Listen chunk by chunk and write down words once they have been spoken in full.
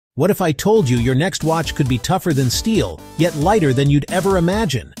What if I told you your next watch could be tougher than steel, yet lighter than you'd ever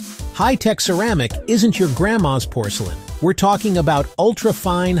imagine? High-tech ceramic isn't your grandma's porcelain. We're talking about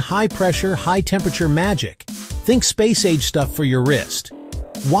ultra-fine, high-pressure, high-temperature magic. Think space-age stuff for your wrist.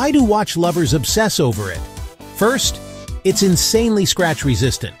 Why do watch lovers obsess over it? First, it's insanely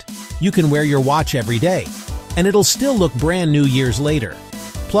scratch-resistant. You can wear your watch every day, and it'll still look brand new years later.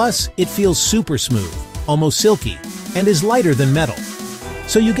 Plus, it feels super smooth, almost silky, and is lighter than metal.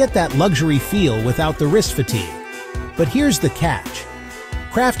 So you get that luxury feel without the wrist fatigue. But here's the catch.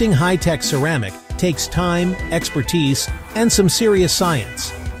 Crafting high-tech ceramic takes time, expertise, and some serious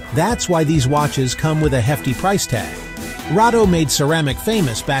science. That's why these watches come with a hefty price tag. Rado made ceramic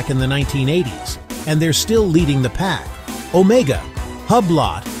famous back in the 1980s, and they're still leading the pack. Omega,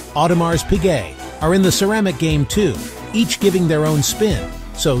 Hublot, Audemars Piguet are in the ceramic game too, each giving their own spin.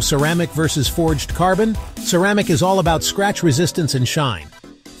 So ceramic versus forged carbon? Ceramic is all about scratch resistance and shine.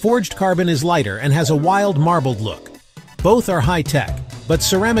 Forged carbon is lighter and has a wild marbled look. Both are high-tech, but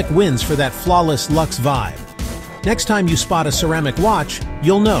ceramic wins for that flawless luxe vibe. Next time you spot a ceramic watch,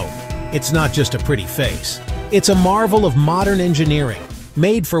 you'll know it's not just a pretty face. It's a marvel of modern engineering,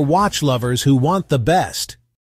 made for watch lovers who want the best.